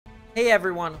Hey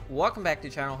everyone, welcome back to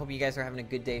the channel. Hope you guys are having a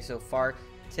good day so far.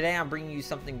 Today I'm bringing you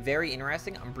something very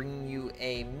interesting. I'm bringing you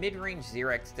a mid-range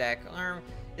Zirix deck.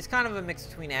 It's kind of a mix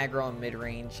between aggro and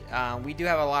mid-range. We do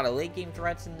have a lot of late game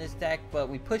threats in this deck, but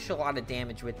we push a lot of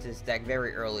damage with this deck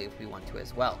very early if we want to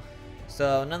as well.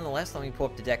 So nonetheless, let me pull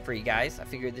up the deck for you guys. I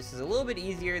figured this is a little bit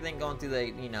easier than going through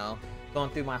the, going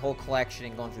through my whole collection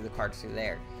and going through the cards through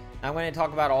there. I'm going to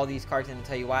talk about all these cards and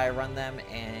tell you why I run them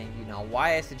and,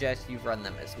 why I suggest you run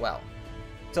them as well.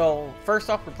 So, first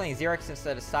off, we're playing Zirix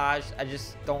instead of Saj. I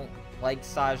just don't like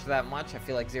Saj that much. I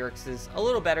feel like Zirix is a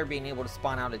little better. Being able to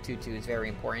spawn out a 2/2 is very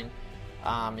important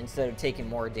instead of taking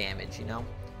more damage,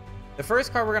 The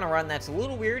first card we're going to run that's a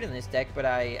little weird in this deck, but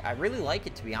I really like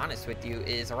it, to be honest with you,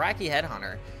 is Iraqi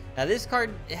Headhunter. Now, this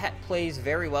card plays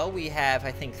very well. We have,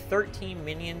 I think, 13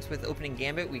 minions with Opening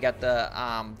Gambit. We got the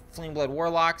Flameblood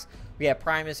Warlocks. We have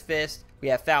Primus Fist. We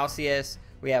have Falcius.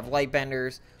 We have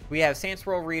Lightbenders. We have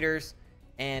Sanswirl Readers.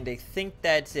 And I think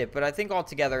that's it. But I think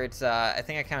altogether, it's, I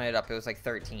think I counted it up. It was like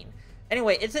 13.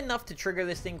 Anyway, it's enough to trigger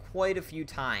this thing quite a few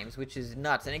times, which is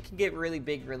nuts. And it can get really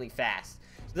big really fast.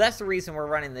 So that's the reason we're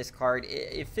running this card.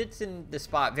 It fits in the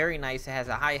spot very nice. It has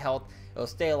a high health. It'll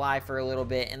stay alive for a little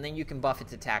bit, and then you can buff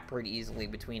its attack pretty easily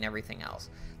between everything else.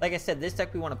 Like I said, this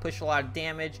deck we want to push a lot of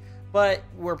damage, but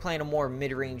we're playing a more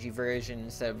mid-rangey version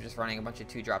instead of just running a bunch of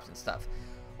 2-drops and stuff.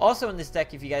 Also in this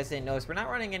deck, if you guys didn't notice, we're not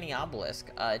running any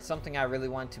Obelisk. It's something I really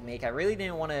wanted to make. I really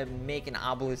didn't want to make an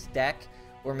Obelisk deck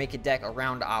or make a deck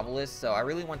around Obelisk, so I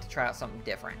really want to try out something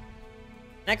different.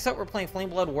 Next up, we're playing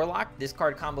Flameblood Warlock. This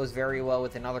card combos very well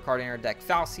with another card in our deck,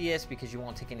 Falcius, because you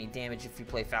won't take any damage if you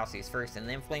play Falcius first and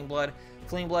then Flameblood.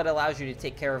 Flameblood allows you to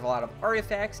take care of a lot of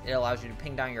artifacts. It allows you to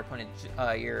ping down your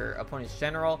opponent's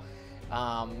general.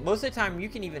 Most of the time, you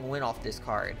can even win off this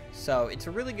card. So it's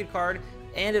a really good card,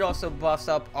 and it also buffs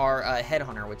up our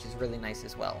Headhunter, which is really nice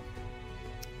as well.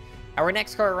 Our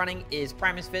next card running is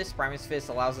Primus Fist. Primus Fist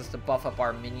allows us to buff up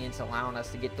our minions, allowing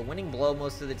us to get the winning blow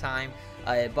most of the time.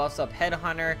 It buffs up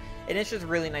Headhunter, and it's just a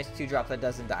really nice 2-drop that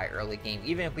doesn't die early game.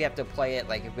 Even if we have to play it,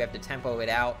 like if we have to tempo it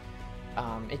out,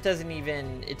 it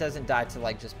doesn't die to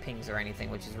like just pings or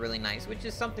anything, which is really nice, which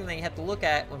is something that you have to look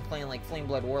at when playing like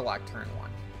Flameblood Warlock turn 1.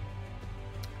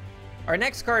 Our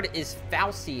next card is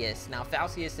Falcius. Now,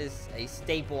 Falcius is a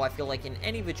staple, I feel like, in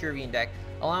any Vitruvian deck,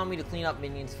 allowing me to clean up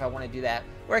minions if I want to do that,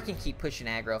 or I can keep pushing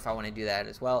aggro if I want to do that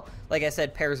as well. Like I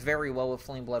said, pairs very well with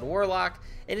Flameblood Warlock,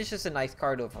 and it's just a nice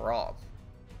card overall.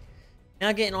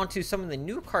 Now, getting on to some of the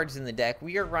new cards in the deck,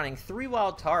 we are running 3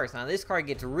 Wild Tars. Now, this card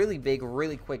gets really big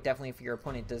really quick, definitely if your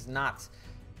opponent does not,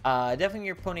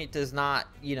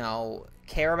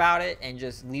 care about it and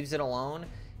just leaves it alone.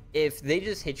 If they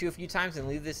just hit you a few times and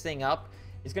leave this thing up,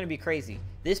 it's going to be crazy.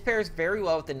 This pairs very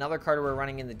well with another card we're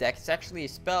running in the deck. It's actually a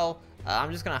spell.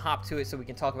 I'm just going to hop to it so we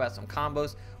can talk about some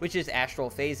combos, which is Astral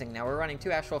Phasing. Now, we're running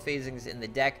 2 Astral Phasings in the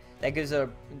deck. That gives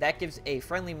a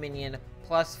friendly minion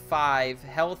 +5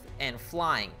 health and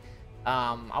flying.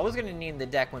 I was going to name the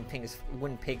deck when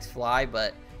pigs fly,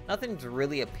 but nothing's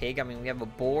really a pig. I mean, we have a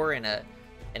boar and I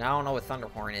don't know what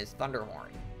Thunderhorn is. Thunderhorn.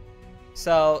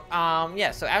 So,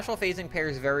 yeah, so Astral Phasing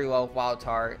pairs very well with Wild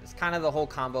Tar. It's kind of the whole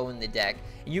combo in the deck.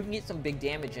 You can get some big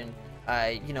damage in,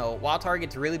 Wild Tar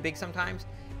gets really big sometimes,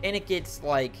 and it gets,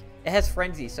 like, it has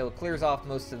Frenzy, so it clears off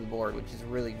most of the board, which is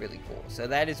really, really cool. So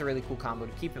that is a really cool combo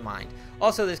to keep in mind.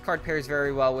 Also, this card pairs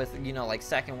very well with, like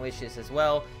Second Wishes as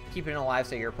well, keeping it alive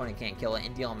so your opponent can't kill it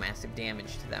and deal massive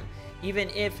damage to them. Even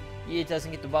if it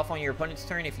doesn't get the buff on your opponent's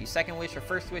turn, if you Second Wish or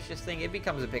First Wish this thing, it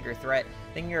becomes a bigger threat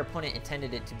than your opponent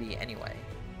intended it to be anyway.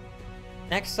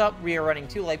 Next up, we are running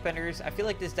 2 Lightbenders. I feel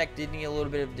like this deck did need a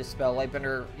little bit of Dispel.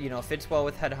 Lightbender, fits well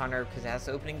with Headhunter because it has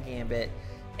the Opening Gambit.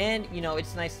 And,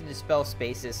 it's nice to dispel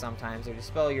spaces sometimes or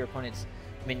dispel your opponent's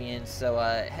minions. So,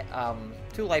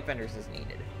 2 Lightbenders is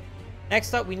needed.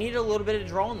 Next up, we needed a little bit of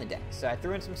draw in the deck. So I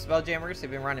threw in some Spelljammers.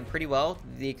 They've been running pretty well.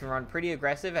 They can run pretty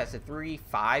aggressive. As a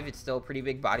 3/5, it's still a pretty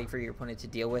big body for your opponent to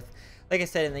deal with. Like I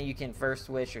said, and then you can First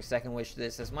Wish or Second Wish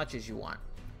this as much as you want.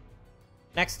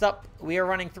 Next up, we are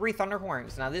running 3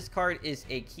 Thunderhorns. Now, this card is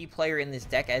a key player in this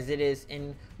deck, as it is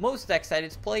in most decks that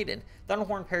it's played in.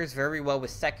 Thunderhorn pairs very well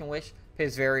with Second Wish,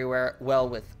 pairs very well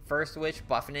with First Wish.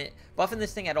 Buffing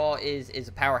this thing at all is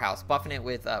a powerhouse. Buffing it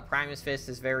with Primus Fist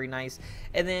is very nice.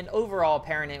 And then overall,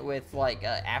 pairing it with, like,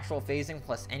 Astral Phasing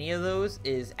plus any of those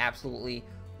is absolutely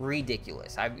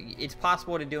ridiculous. It's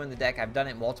possible to do in the deck. I've done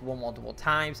it multiple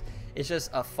times. It's just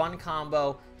a fun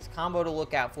combo. It's a combo to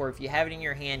look out for. If you have it in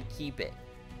your hand, keep it.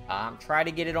 Try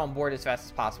to get it on board as fast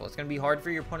as possible. It's going to be hard for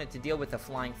your opponent to deal with a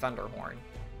Flying Thunderhorn.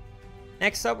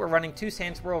 Next up, we're running 2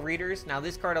 Sanswirl Readers. Now,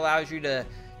 this card allows you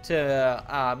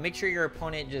to make sure your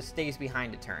opponent just stays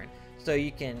behind a turn. So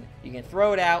you can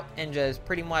throw it out and just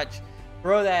pretty much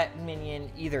throw that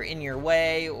minion either in your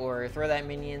way, or throw that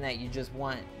minion that you just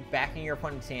want back in your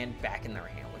opponent's hand, back in their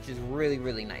hand, which is really,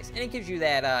 really nice. And it gives you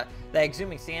that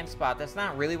exhuming sand spot. That's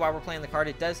not really why we're playing the card.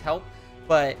 It does help,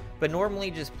 but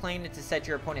normally just playing it to set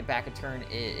your opponent back a turn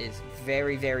is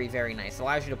very, very, very nice. It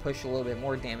allows you to push a little bit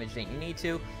more damage than you need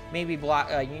to. Maybe block,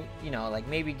 like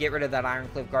maybe get rid of that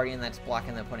Ironclave Guardian that's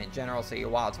blocking the opponent general, so your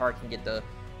Wild Heart can get the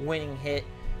winning hit,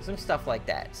 some stuff like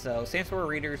that. So Sandstorm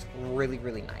Reader's really,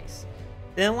 really nice.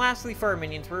 Then lastly, for our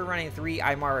minions, we're running 3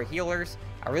 Aymara Healers.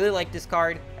 I really like this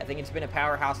card. I think it's been a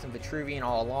powerhouse in Vitruvian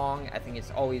all along. I think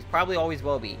it's probably always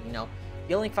will be. You know,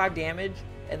 dealing 5 damage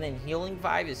and then healing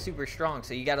 5 is super strong.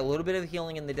 So you got a little bit of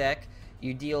healing in the deck.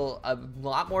 You deal a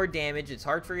lot more damage. It's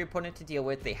hard for your opponent to deal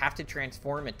with. They have to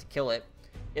transform it to kill it.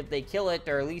 If they kill it,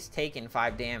 they're at least taking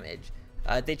 5 damage.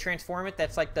 If they transform it,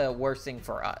 that's like the worst thing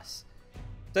for us.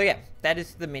 So yeah, that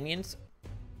is the minions.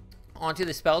 Onto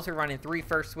the spells, we're running 3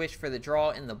 First Wish for the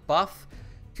draw and the buff,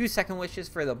 2 Second Wishes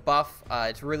for the buff.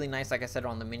 It's really nice, like I said,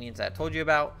 on the minions that I told you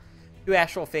about. 2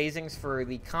 Astral Phasings for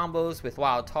the combos with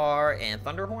Wild Tar and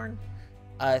Thunderhorn.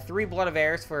 3 Blood of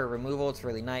Airs for removal. It's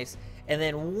really nice. And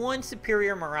then 1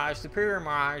 Superior Mirage. Superior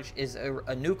Mirage is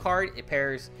a new card. It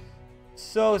pairs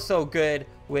so good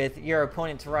with your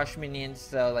opponent's rush minions.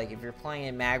 So like if you're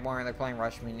playing Magmar and they're playing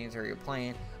rush minions, or you're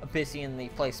playing Abyssian and they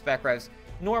play Spec Revs,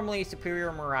 normally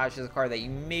Superior Mirage is a card that you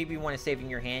maybe want to save in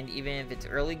your hand, even if it's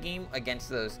early game against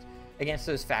those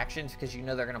factions, because you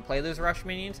know they're going to play those rush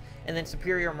minions. And then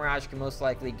Superior Mirage can most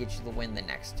likely get you the win the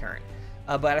next turn.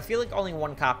 But I feel like only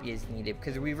 1 copy is needed,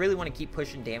 because we really want to keep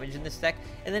pushing damage in this deck.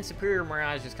 And then Superior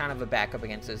Mirage is kind of a backup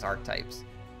against those archetypes.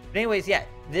 But anyways, yeah,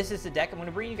 this is the deck. I'm going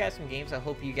to bring you guys some games. I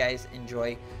hope you guys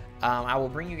enjoy. I will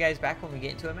bring you guys back when we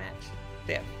get into a match.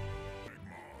 So yeah.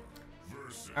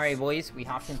 Alright, boys, we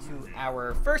hopped into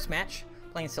our first match,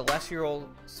 playing Celestial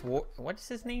what is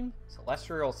his name?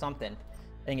 Celestial something.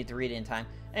 I didn't get to read it in time.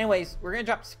 Anyways, we're going to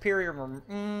drop Superior...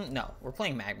 no, we're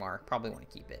playing Magmar. Probably want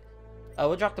to keep it.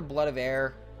 We'll drop the Blood of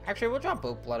Air. Actually, we'll drop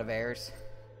both Blood of Airs.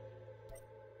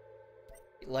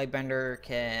 Lightbender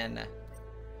can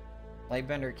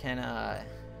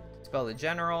spell the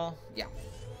General. Yeah.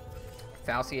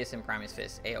 Falcius and Primus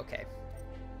Fist. A-okay.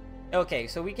 Okay,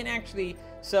 so we can actually...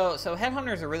 So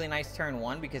Headhunter is a really nice turn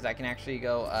 1, because I can actually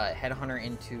go Headhunter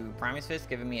into Primus Fist,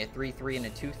 giving me a 3-3 and a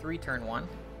 2-3 turn 1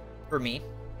 for me.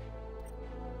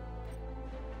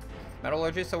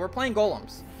 Metallurgist, so we're playing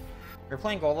Golems. We're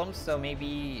playing Golems, so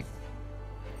maybe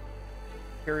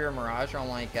Superior Mirage on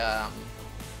like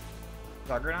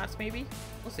Juggernauts maybe?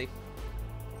 We'll see.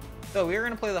 So we are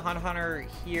going to play the Headhunter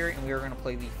here, and we are going to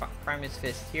play the Primus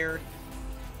Fist here.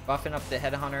 Buffing up the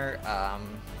Headhunter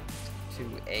to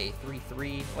a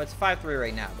 3-3. Well, it's 5-3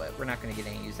 right now, but we're not going to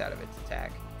get any use out of its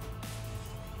attack.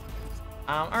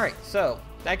 Alright, so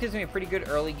that gives me a pretty good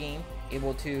early game.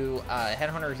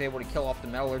 Headhunter is able to kill off the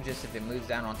Metallurgist if it moves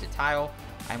down onto tile.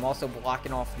 I'm also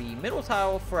blocking off the middle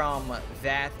tile from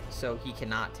Vath, so he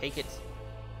cannot take it.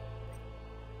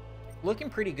 Looking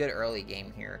pretty good early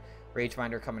game here.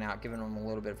 Ragebinder coming out, giving him a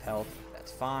little bit of health.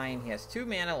 That's fine. He has 2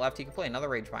 mana left. He can play another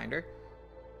Ragebinder.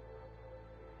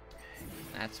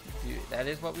 That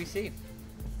is what we see.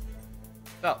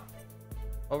 So,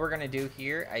 what we're going to do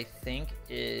here, I think,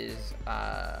 is...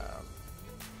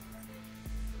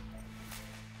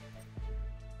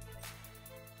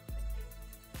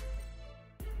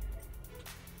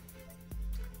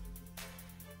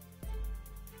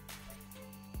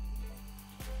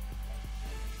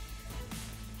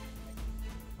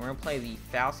 we're going to play the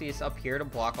Falcius up here to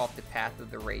block off the path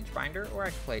of the Ragebinder, or I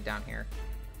can play it down here.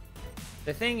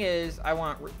 The thing is, I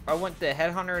want the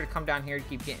Headhunter to come down here to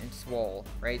keep getting swole,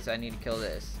 right? So I need to kill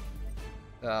this.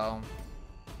 So...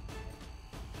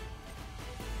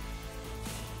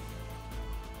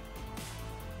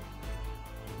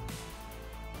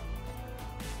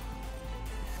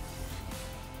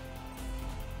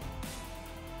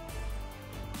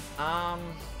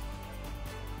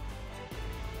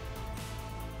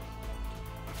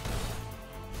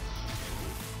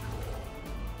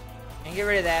 and get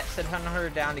rid of that. Set Hunter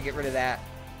down to get rid of that.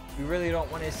 We really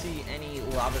don't want to see any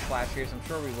Lava Slashers. I'm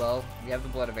sure we will. We have the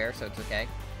Blood of Air, so it's okay.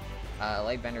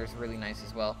 Lightbender is really nice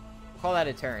as well. We'll call that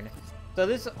a turn. So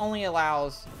this only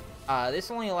allows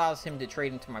him to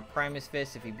trade into my Primus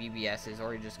Fist if he BBS's,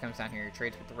 or he just comes down here and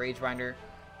trades with the Ragebinder.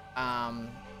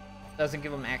 Doesn't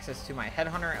give him access to my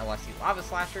Headhunter unless he Lava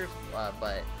Slashers,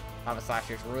 but Lava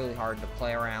Slasher is really hard to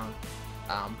play around.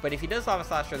 But if he does Lava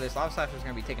Slasher, this Lava Slasher is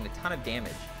going to be taking a ton of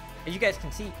damage. As you guys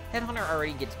can see, Headhunter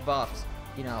already gets buffed,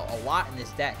 you know, a lot in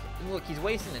this deck. Look, he's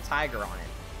wasting a Tiger on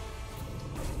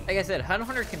it. Like I said,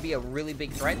 Hunter can be a really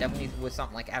big threat, definitely with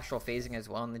something like Astral Phasing as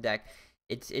well in the deck.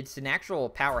 It's an actual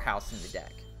powerhouse in the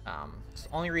deck. It's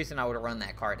the only reason I would run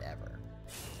that card ever.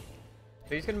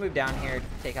 So he's going to move down here,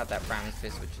 take out that Primus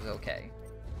Fist, which is okay.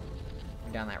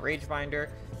 Move down that Rage Binder.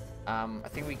 I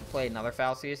think we can play another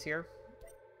Falcius here.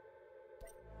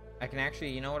 I can actually,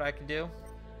 you know what I could do?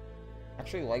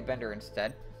 Actually, Lightbender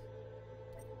instead.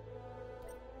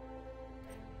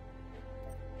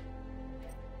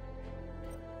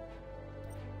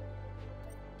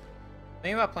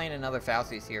 Think about playing another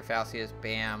Falcius here. Falcius,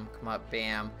 bam, come up,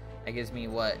 bam. That gives me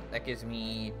what? That gives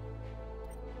me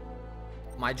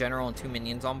my general and 2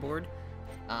 minions on board.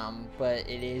 But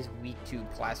it is weak to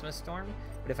Plasma Storm.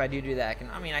 But if I do that, I can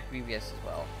BBS as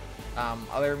well.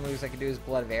 Other moves I could do is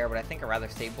Blood of Air, but I think I'd rather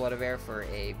save Blood of Air for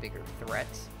a bigger threat.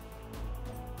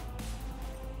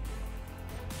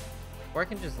 Or I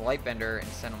can just Lightbender and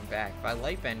send them back. If I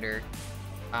Lightbender,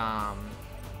 I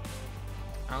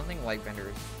don't think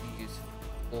Lightbender is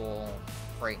useful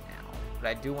right now, but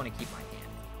I do want to keep my hand.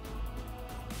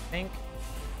 I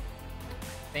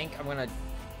think I'm gonna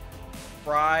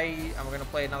try. I'm gonna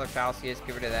play another Falcius.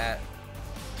 Give rid of that.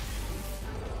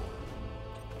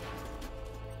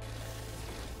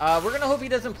 We're gonna hope he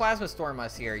doesn't Plasma Storm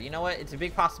us here. You know what? It's a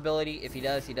big possibility. If he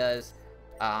does, he does.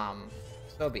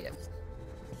 So be it.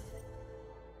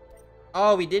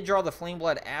 Oh, we did draw the Flame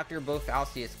Blood after both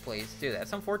Falcius plays too.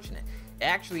 That's unfortunate.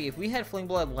 Actually, if we had Flame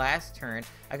Blood last turn,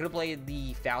 I could have played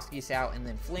the Falcius out and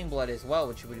then Flame Blood as well,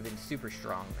 which would have been super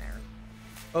strong there.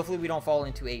 Hopefully we don't fall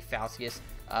into a Falcius.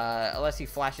 Unless he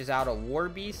flashes out a War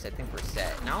Beast, I think we're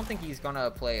set. And I don't think he's going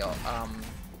to play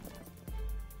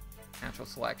Natural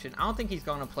Selection. I don't think he's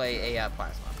going to play a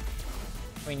Plasma.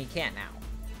 I mean, he can't now.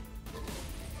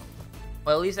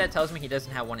 Well, at least that tells me he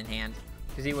doesn't have one in hand,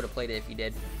 because he would have played it if he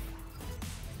did.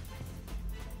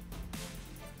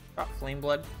 Drop Flame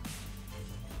Blood.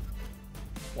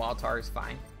 Wild Tar is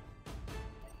fine.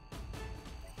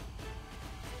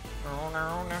 No.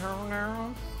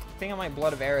 I think I might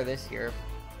Blood of Air this here.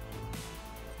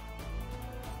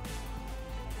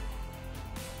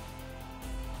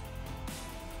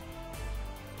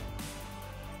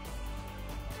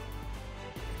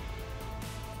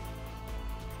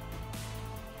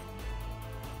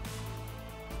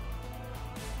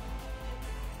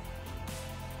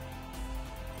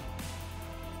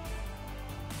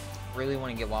 Really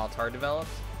want to get Wild Tar developed.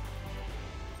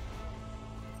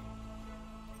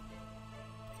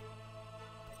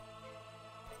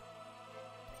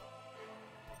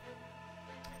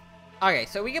 Okay,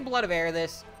 so we get Blood of Air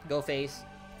this, go face.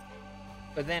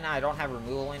 But then I don't have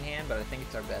removal in hand, but I think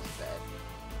it's our best bet.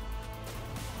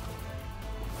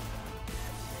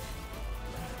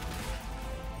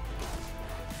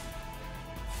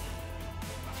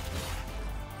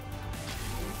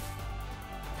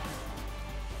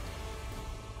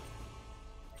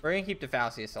 We're gonna keep the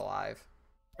Falcius alive.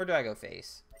 Or do I go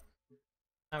face?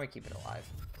 Now we keep it alive.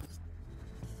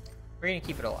 We're gonna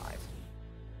keep it alive.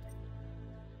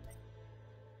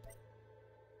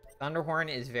 Thunderhorn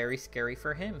is very scary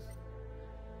for him.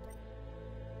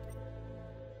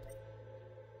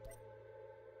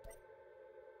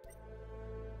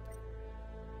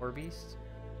 War Beast.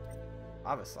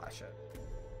 Lava Slash it.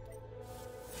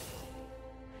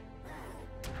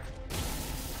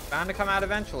 Bound to come out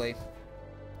eventually.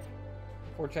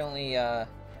 Unfortunately,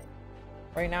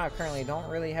 right now I currently don't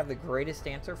really have the greatest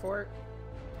answer for it.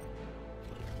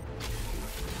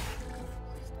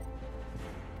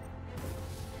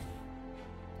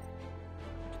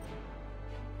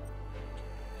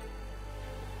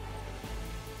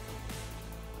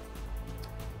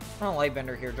 I'm on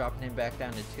Lightbender here, dropping him back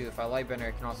down to 2. If I Lightbender,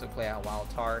 I can also play out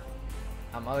Wild Tar.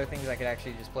 Other things I could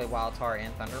actually just play Wild Tar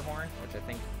and Thunderhorn, which I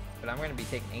think, but I'm going to be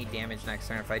taking 8 damage next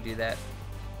turn if I do that.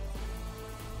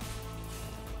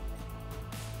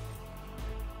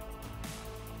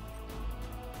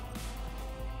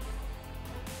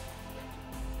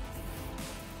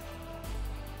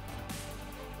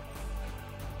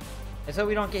 And so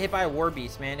we don't get hit by a War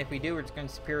Beast, man. If we do, we're just going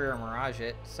to Superior Mirage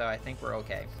it, so I think we're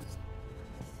okay.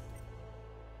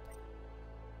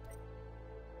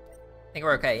 I think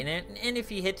we're okay. And if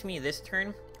he hits me this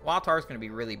turn, Wild Tar is going to be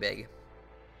really big.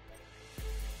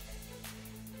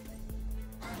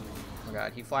 Oh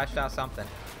god, he flashed out something.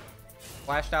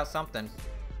 Flashed out something.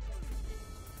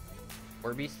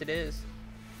 War Beast it is.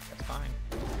 That's fine.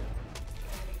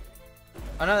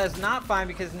 Oh no, that's not fine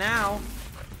because now...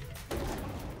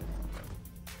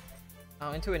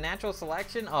 Oh, into a Natural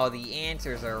Selection? Oh, the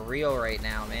answers are real right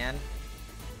now, man.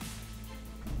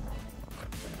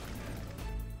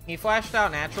 He flashed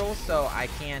out Naturals, so I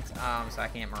can't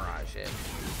Mirage it.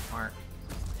 Smart.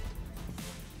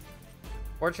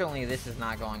 Fortunately, this is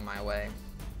not going my way.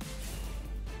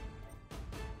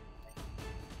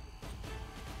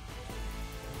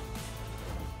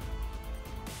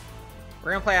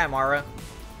 We're gonna play Aymara.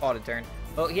 Call it a turn.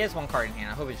 Oh, he has one card in hand.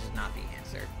 I hope it's just not the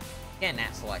answer. Can't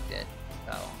nat select it.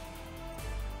 So,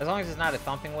 as long as it's not a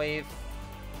Thumping Wave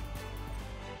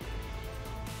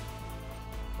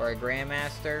or a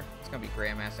Grandmaster, it's gonna be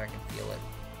Grandmaster. I can feel it.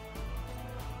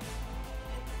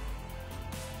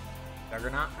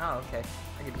 Juggernaut? Oh, okay.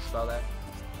 I can dispel that.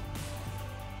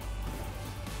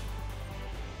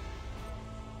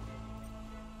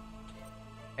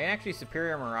 I can actually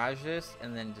Superior Mirage this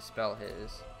and then dispel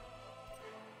his.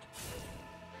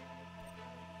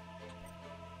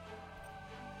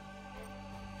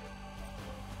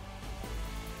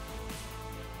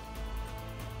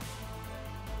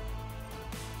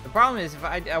 The problem is if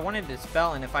I wanted to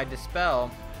dispel, and if I dispel,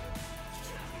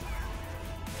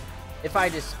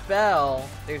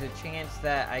 there's a chance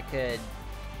that I could.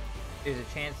 There's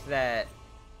a chance that.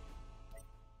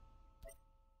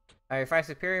 Alright, if I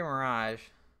Superior Mirage.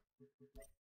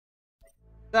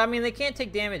 So, I mean, they can't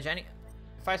take damage any.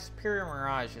 If I Superior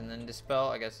Mirage and then dispel,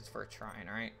 I guess it's for a Trine,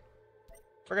 right?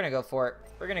 We're gonna go for it.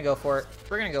 We're gonna go for it.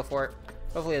 We're gonna go for it.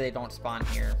 Hopefully they don't spawn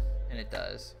here, and it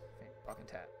does. Fucking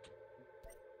tap.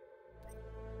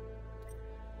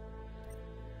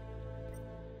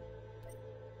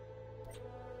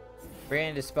 We're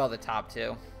gonna dispel the top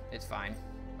two. It's fine.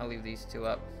 I'll leave these two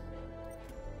up.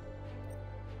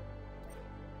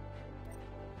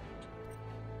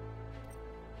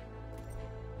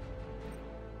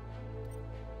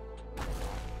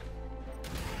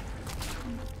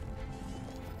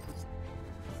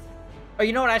 Oh,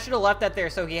 you know what? I should have left that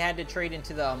there so he had to trade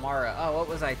into the Aymara. Oh, what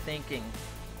was I thinking?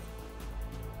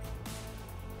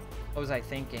 What was I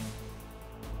thinking?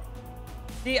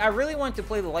 See, I really want to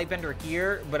play the Lightbender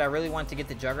here, but I really want to get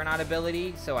the Juggernaut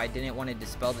ability, so I didn't want to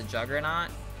dispel the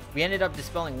Juggernaut. We ended up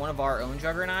dispelling one of our own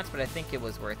Juggernauts, but I think it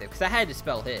was worth it because I had to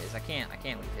dispel his. I can't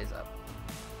leave his up.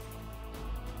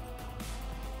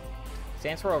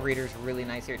 Sandswirl Reader's really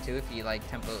nice here too if you like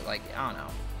tempo, like, I don't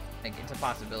know. Like, it's a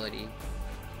possibility.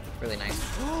 Really nice.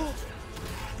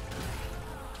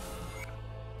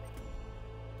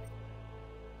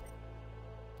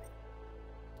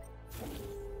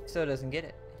 So doesn't get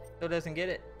it. So doesn't get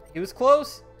it. He was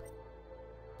close.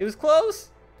 He was close.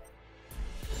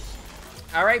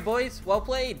 All right, boys. Well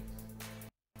played.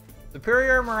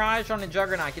 Superior Mirage on the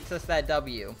Juggernaut gets us that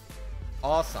W.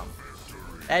 Awesome.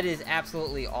 That is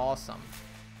absolutely awesome.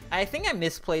 I think I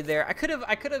misplayed there. I could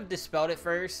have dispelled it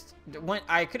first.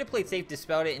 I could have played safe,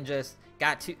 dispelled it, and just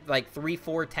got to like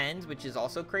 3-4 10s, which is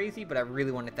also crazy. But I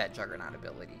really wanted that Juggernaut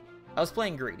ability. I was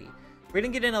playing greedy. We're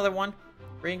gonna get another one.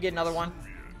 We're gonna get another one.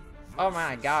 Oh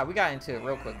my god, we got into it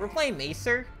real quick. We're playing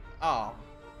Macer. Oh.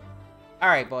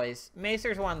 Alright, boys.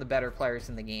 Macer's one of the better players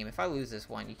in the game. If I lose this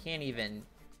one, you can't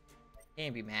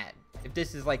be mad. If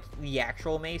this is like the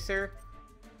actual Macer.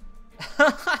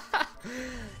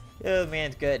 Oh, man,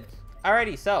 it's good.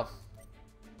 Alrighty, so.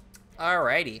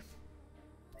 Alrighty.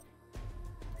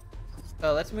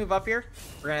 So, let's move up here.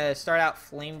 We're gonna start out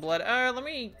Flame Blood. I don't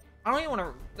even want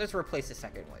to. Let's replace the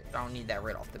second wave. I don't need that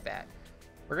right off the bat.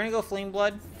 We're gonna go Flame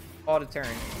Blood. Call to turn.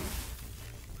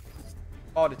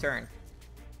 Call to turn.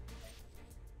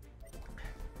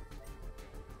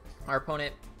 Our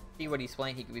opponent, see what he's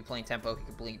playing. He could be playing Tempo. He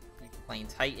could be playing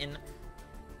Titan.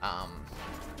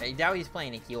 I doubt he's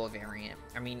playing a heal variant.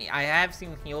 I mean, I have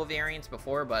seen heal variants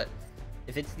before, but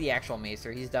if it's the actual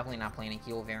Macer, he's definitely not playing a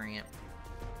heal variant.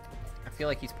 I feel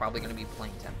like he's probably going to be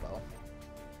playing Tempo.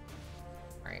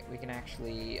 Alright, we can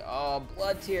actually... Oh,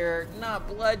 Blood Tier. Not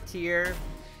Blood Tier.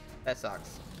 That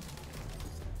sucks.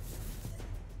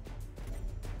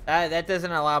 That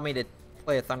doesn't allow me to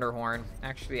play a Thunderhorn.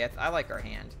 Actually, I like our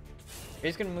hand. We're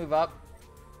just going to move up.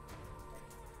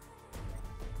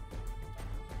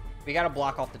 We gotta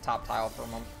block off the top tile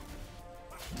from him.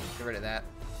 Get rid of that.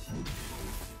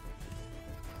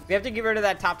 We have to get rid of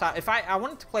that top tile. If I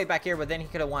wanted to play back here, but then he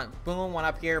could have went boom, one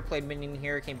up here, played minion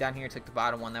here, came down here, took the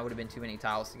bottom one. That would have been too many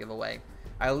tiles to give away.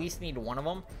 I at least need one of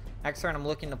them. Next turn, I'm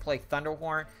looking to play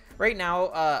Thunderhorn. Right now,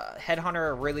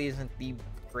 Headhunter really isn't the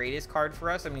greatest card for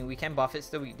us. I mean, we can buff it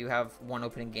still. We do have one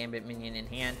opening Gambit minion in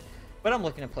hand. But I'm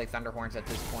looking to play Thunderhorns at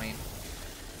this point.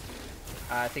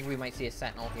 I think we might see a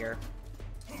Sentinel here.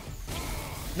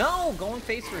 No, going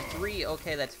face for 3.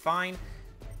 Okay, that's fine.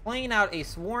 Playing out a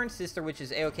Sworn Sister, which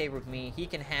is a-okay with me. He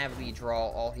can have the draw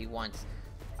all he wants.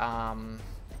 Yeah,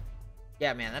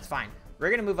 man, that's fine. We're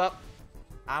gonna move up.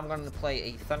 I'm gonna play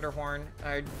a Thunderhorn.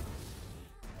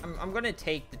 I'm gonna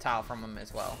take the tile from him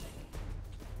as well.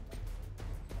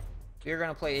 we're going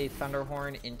to play a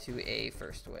Thunderhorn into a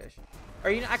First Wish. Or,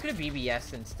 you know, I could have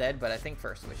BBS instead, but I think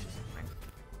First Wish is fine.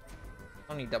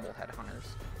 Only double Headhunters.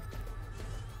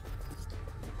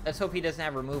 Let's hope he doesn't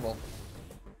have removal.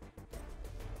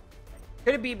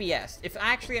 Could have BBS. If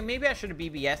actually, maybe I should have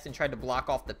BBS and tried to block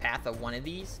off the path of one of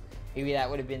these. Maybe that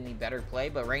would have been the better play.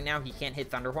 But right now, he can't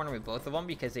hit Thunderhorn with both of them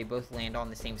because they both land on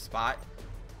the same spot.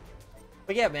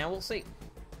 But yeah, man, we'll see.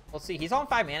 We'll see. He's on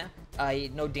 5 mana.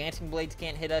 No Dancing Blades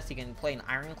can't hit us. He can play an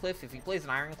Iron Cliff. If he plays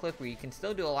an Iron Cliff, we can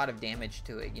still do a lot of damage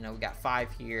to it. You know, we got 5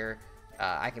 here.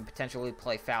 I can potentially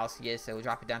play Falcius, so we'll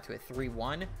drop it down to a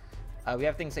 3-1. We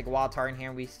have things like Wild Tar in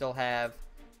here. We still have...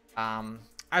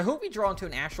 I hope we draw into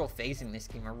an Astral Phasing this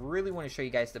game. I really want to show you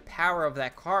guys the power of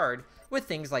that card with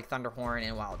things like Thunderhorn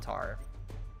and Wild Tar.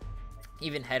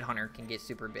 Even Headhunter can get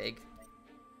super big.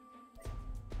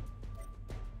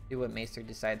 See what Maester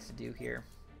decides to do here.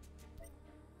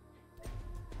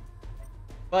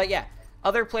 But yeah,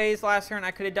 other plays last turn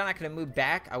I could have done. I could have moved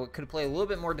back. I could have played a little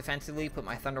bit more defensively, put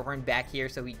my Thunderhorn back here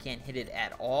so he can't hit it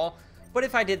at all. But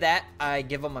if I did that, I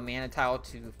give him a mana tile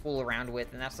to fool around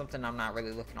with, and that's something I'm not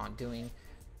really looking on doing.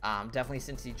 Definitely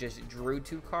since he just drew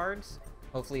 2 cards.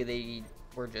 Hopefully they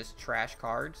were just trash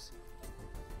cards.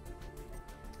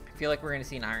 I feel like we're going to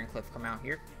see an Iron Cliff come out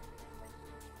here,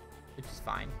 which is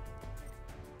fine.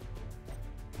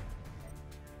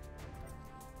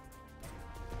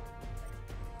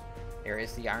 There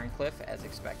is the Iron Cliff, as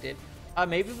expected.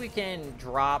 Maybe we can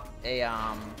drop a,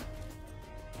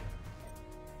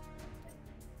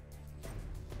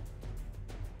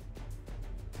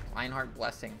 Lionheart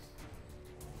Blessing.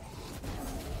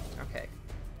 Okay.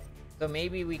 So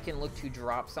maybe we can look to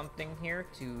drop something here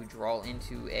to draw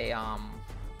into a,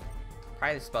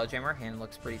 probably the Spelljammer. Hand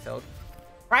looks pretty filled.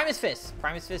 Primus Fist!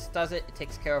 Primus Fist does it. It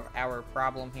takes care of our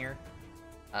problem here.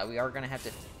 We are going to have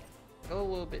to go a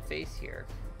little bit face here.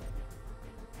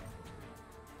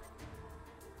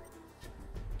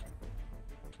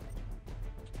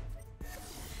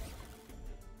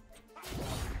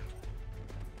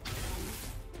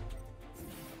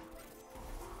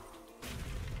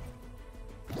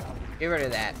 Get rid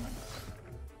of that.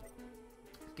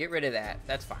 Get rid of that.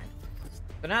 That's fine.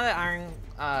 But now that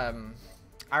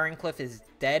Iron Cliff is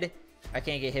dead, I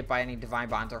can't get hit by any Divine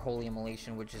Bonds or Holy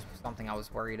Immolation, which is something I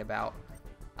was worried about.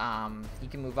 He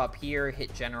can move up here,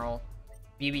 hit General.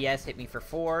 BBS hit me for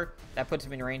 4. That puts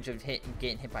him in range of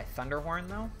getting hit by Thunderhorn,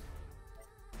 though.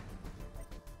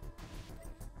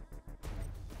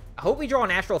 I hope we draw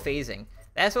an Astral Phasing.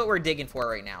 That's what we're digging for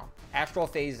right now. Astral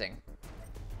Phasing.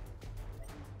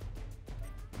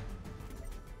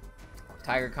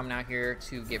 Tiger coming out here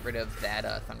to get rid of that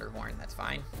Thunderhorn. That's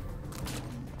fine.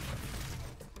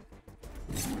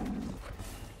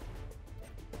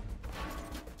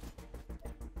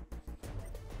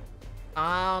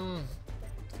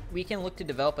 We can look to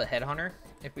develop a Headhunter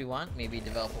if we want. Maybe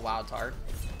develop a Wild Tar.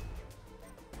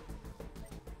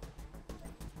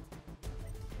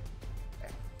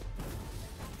 Okay.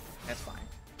 That's fine.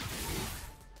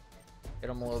 Get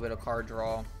him a little bit of card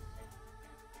draw.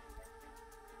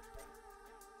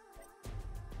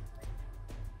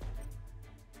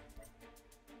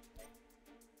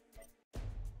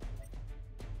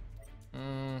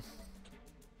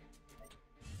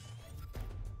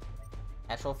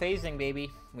 Astral Phasing, baby.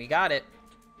 We got it.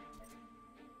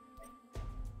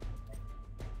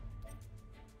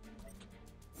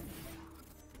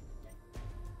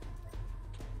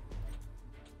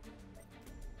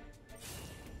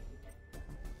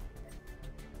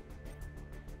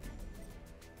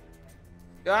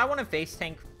 Do I want to face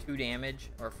tank 2 damage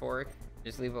or 4?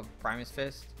 Just leave a Primus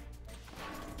Fist.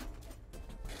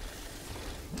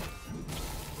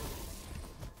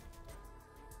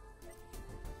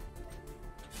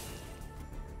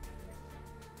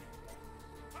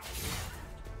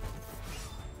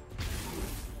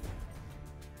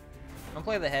 Don't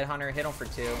play the Headhunter, hit him for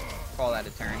 2, call that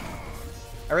a turn.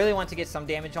 I really want to get some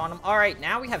damage on him. Alright,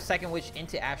 now we have Second Wish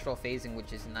into Astral Phasing,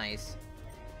 which is nice.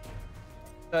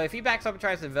 So if he backs up and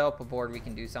tries to develop a board, we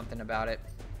can do something about it.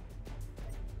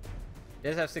 He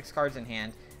does have 6 cards in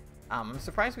hand. I'm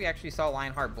surprised we actually saw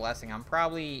Lionheart Blessing.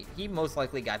 He most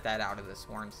likely got that out of the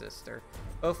Sworn Sister.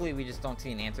 Hopefully we just don't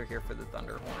see an answer here for the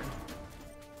Thunderhorn.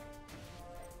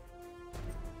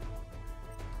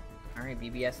 Alright,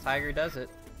 BBS Tiger does it.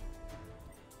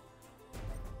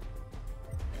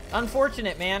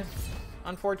 Unfortunate, man.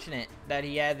 Unfortunate that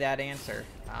he had that answer.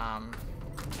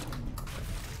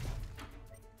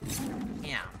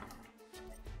 Yeah.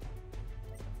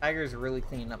 Tiger's really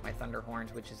cleaning up my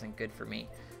Thunderhorns, which isn't good for me.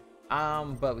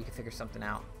 But we can figure something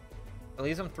out. It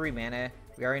leaves him 3 mana.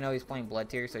 We already know he's playing Blood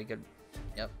Tier, so he could,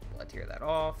 Blood Tier that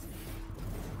off.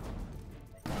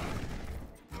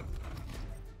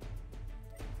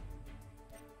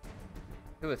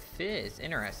 Ooh, a Fizz.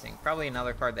 Interesting. Probably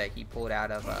another card that he pulled out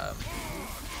of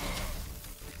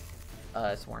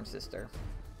Sworn Sister.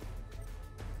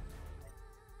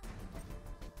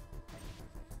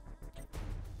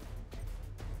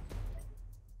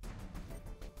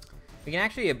 We can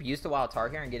actually abuse the Wild Tar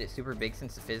here and get it super big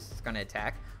since the Fizz is going to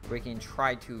attack. We can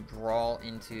try to draw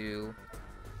into...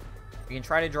 We can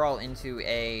try to draw into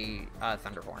a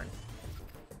Thunderhorn.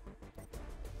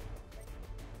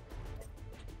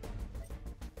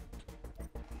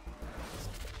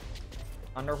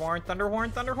 Thunderhorn,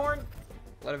 Thunderhorn, Thunderhorn!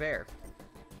 Blood of Air.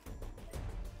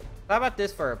 How about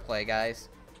this for a play, guys?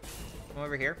 Come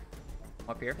over here.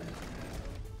 Up here.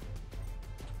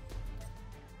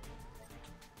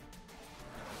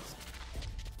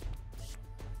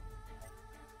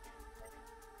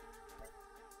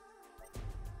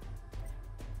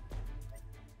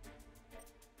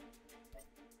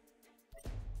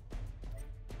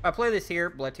 If I play this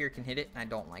here, Blood Tier can hit it, and I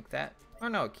don't like that. Oh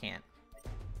no, it can't.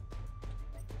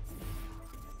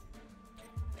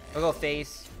 I'll go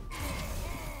face.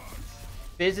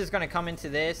 Fizz is going to come into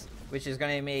this, which is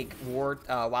going to make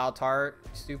Wild Tar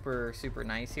super, super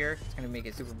nice here. It's going to make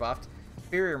it super buffed.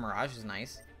 Superior Mirage is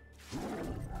nice.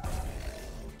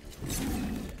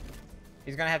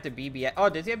 He's going to have to BBS. Oh,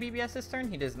 does he have BBS this turn?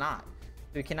 He does not.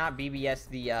 So he cannot BBS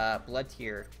the Blood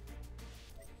Tier.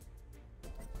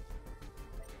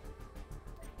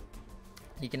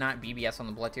 He cannot BBS on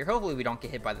the Blood Tier. Hopefully we don't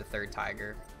get hit by the third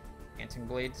Tiger. Dancing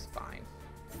Blades, fine.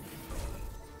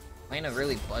 Playing a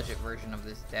really budget version of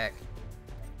this deck.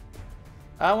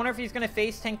 I wonder if he's gonna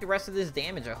face tank the rest of this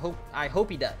damage. I hope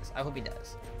he does. I hope he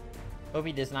does. Hope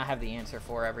he does not have the answer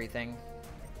for everything.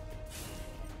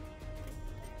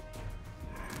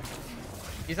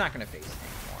 He's not gonna face tank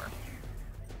more.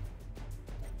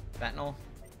 Sentinel.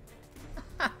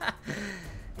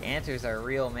 The answers are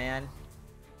real, man.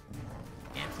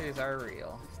 Answers are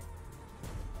real.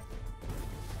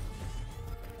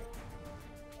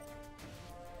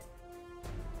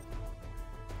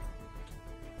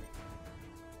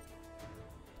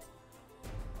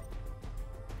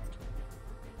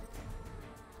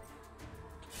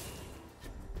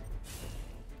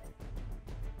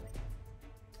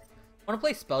 I want to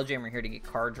play Spelljammer here to get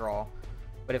card draw,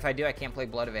 but if I do, I can't play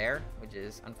Blood of Air, which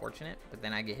is unfortunate, but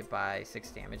then I get hit by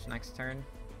 6 damage next turn.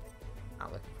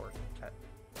 Not looking forward to that.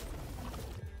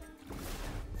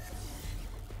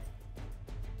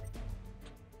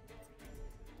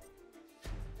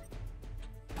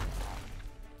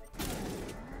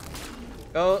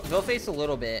 Go face a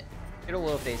little bit, get a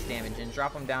little face damage, and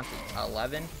drop him down to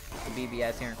 11 to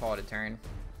BBS here and call it a turn.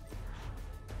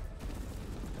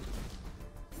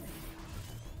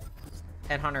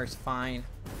 Headhunter's fine.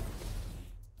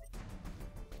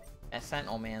 That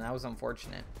Sentinel, man, that was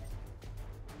unfortunate.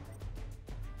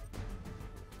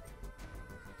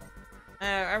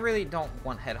 I really don't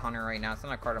want Headhunter right now. It's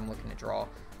not a card I'm looking to draw.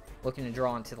 Looking to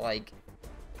draw into, like...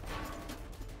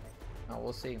 Oh,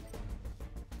 we'll see.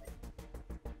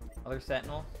 Other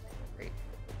Sentinel. Great.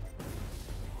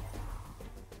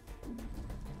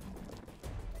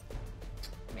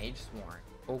 Mage Sworn.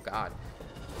 Oh, God.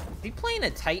 Is he playing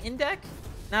a Titan deck?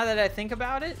 Now that I think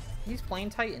about it, he's playing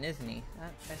Titan, isn't he?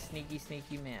 That sneaky,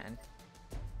 sneaky man.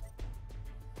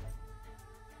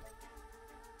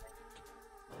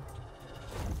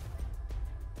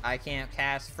 I can't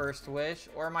cast First Wish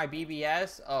or my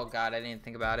BBS. Oh God, I didn't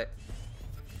think about it.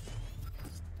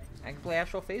 I can play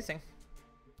Astral Phasing.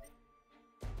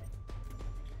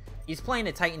 He's playing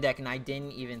a Titan deck and I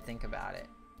didn't even think about it.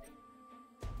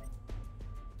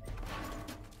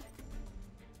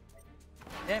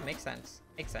 Yeah, it makes sense.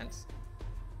 Makes sense.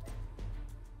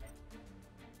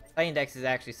 Titan decks is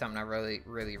actually something I really,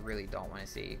 really, really don't want to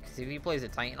see. Because if he plays a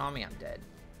Titan on me, I'm dead.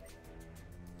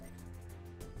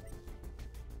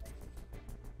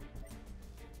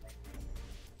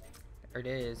 There it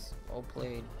is. Well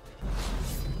played.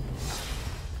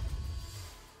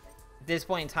 At this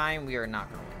point in time, we are not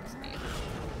going to win this game.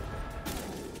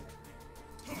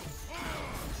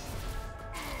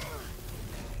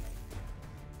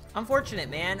 Unfortunate,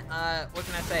 man. What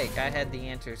can I say? Guy had the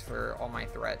answers for all my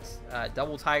threats.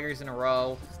 Double Tigers in a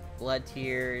row, Blood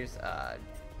Tears,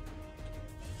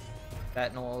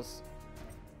 Sentinels.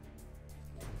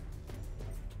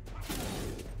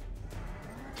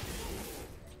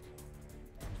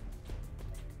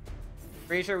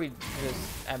 Pretty sure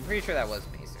I'm pretty sure that was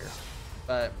Macer.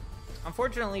 But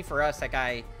unfortunately for us, that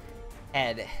guy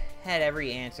had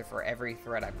every answer for every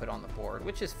threat I put on the board,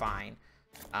 which is fine.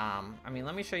 I mean,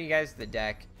 let me show you guys the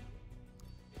deck.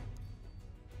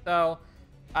 So,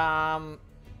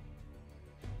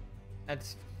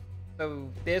 that's So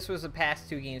this was the past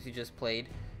 2 games we just played.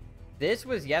 This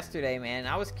was yesterday, man.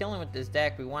 I was killing with this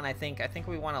deck. We won, I think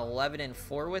we won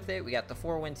 11-4 with it. We got the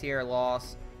 4 wins here,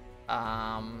 loss.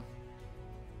 Another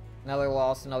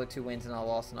loss, another 2 wins, another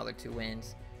loss, another 2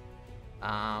 wins.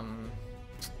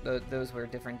 Those were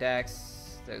different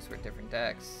decks. Those were different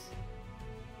decks.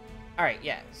 All right,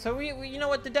 yeah. So we you know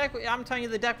what, the deck, I'm telling you,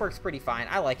 the deck works pretty fine.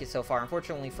 I like it so far.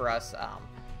 Unfortunately for us,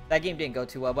 that game didn't go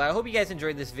too well, but I hope you guys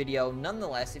enjoyed this video.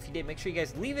 Nonetheless, if you did, make sure you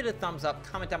guys leave it a thumbs up,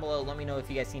 comment down below, let me know if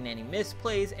you guys seen any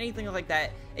misplays, anything like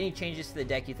that, any changes to the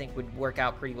deck you think would work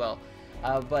out pretty well.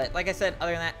 But like I said,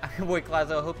 other than that, I'm your boy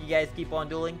Clazo. Hope you guys keep on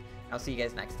dueling. I'll see you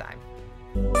guys next time.